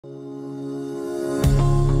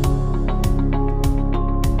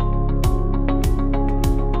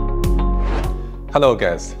Hello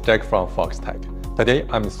guys, Jack from FOXtech. Today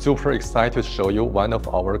I'm super excited to show you one of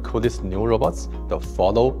our coolest new robots, the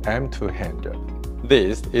FOLO-M200.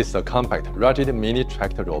 This is a compact, rugged mini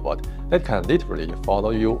tractor robot that can literally follow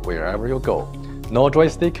you wherever you go. No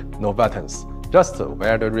joystick, no buttons, just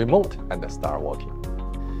wear the remote and start walking.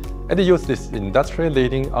 It uses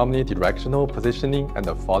industry-leading omnidirectional positioning and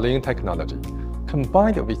following technology,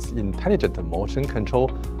 combined with intelligent motion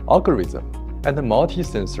control algorithm and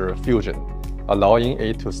multi-sensor fusion, allowing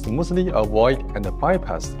it to smoothly avoid and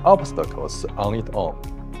bypass obstacles on its own.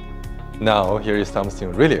 Now, here is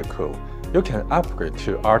something really cool. You can upgrade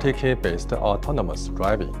to RTK-based autonomous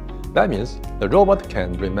driving. That means the robot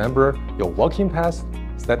can remember your walking path,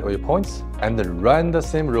 set waypoints, and run the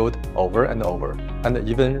same route over and over, and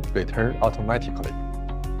even return automatically.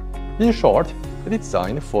 In short, it's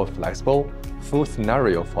designed for flexible, full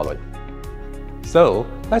scenario following. So,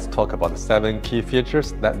 let's talk about the 7 key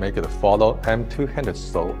features that make the FOLO-M200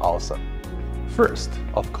 so awesome. First,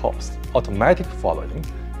 of course, automatic following.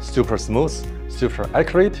 Super smooth, super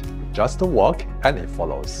accurate, just walk and it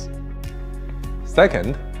follows.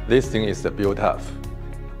 Second, this thing is built up.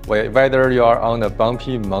 Whether you are on a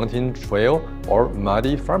bumpy mountain trail or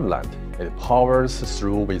muddy farmland, it powers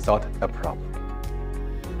through without a problem.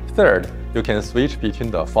 Third, you can switch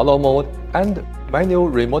between the follow mode and manual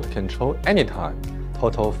remote control anytime.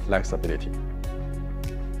 Total flexibility.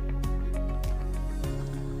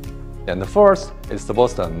 And fourth, it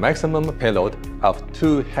supports a maximum payload of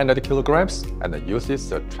 200 kilograms and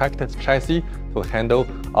uses a tracked chassis to handle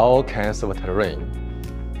all kinds of terrain.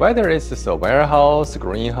 Whether it's a warehouse,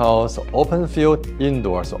 greenhouse, open field,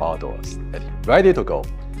 indoors or outdoors, it's ready to go.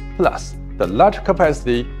 Plus, the large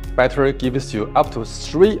capacity battery gives you up to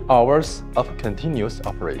 3 hours of continuous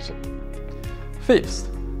operation. Fifth,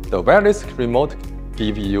 the wireless remote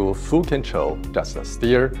gives you full control, just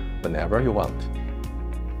steer whenever you want.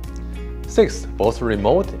 Sixth, both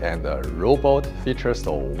remote and robot features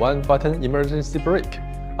a one-button emergency brake.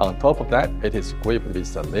 On top of that, it is equipped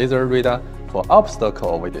with a laser radar for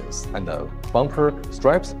obstacle avoidance and bumper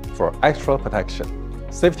straps for extra protection.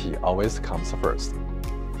 Safety always comes first.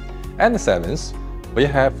 And seventh, we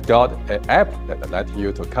have got an app that lets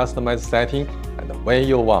you to customize setting and the way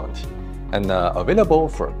you want, and available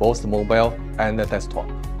for both mobile and desktop.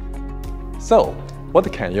 So, what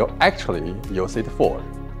can you actually use it for?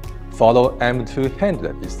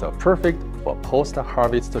 FOLO-M200 is perfect for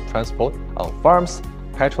post-harvest transport on farms,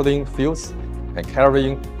 patrolling fields, and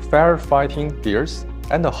carrying firefighting gears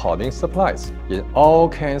and hauling supplies in all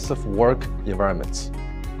kinds of work environments.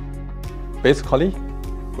 Basically,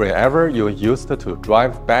 wherever you used to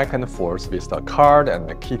drive back and forth with the car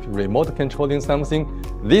and keep remote controlling something,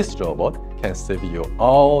 this robot can save you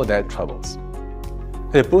all that troubles.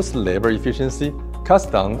 It boosts labor efficiency, cuts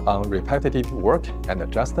down on repetitive work, and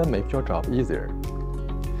just make your job easier.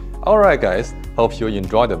 Alright guys, hope you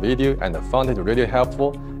enjoyed the video and found it really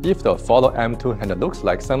helpful. If the FOLO-M200 looks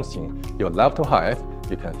like something you'd love to have,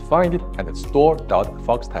 you can find it at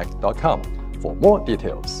store.foxtech.com for more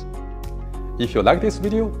details. If you like this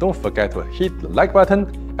video, don't forget to hit the like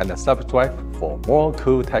button and subscribe for more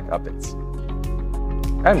cool tech updates.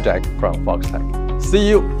 I'm Jack from FOXtech. See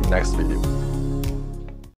you in the next video.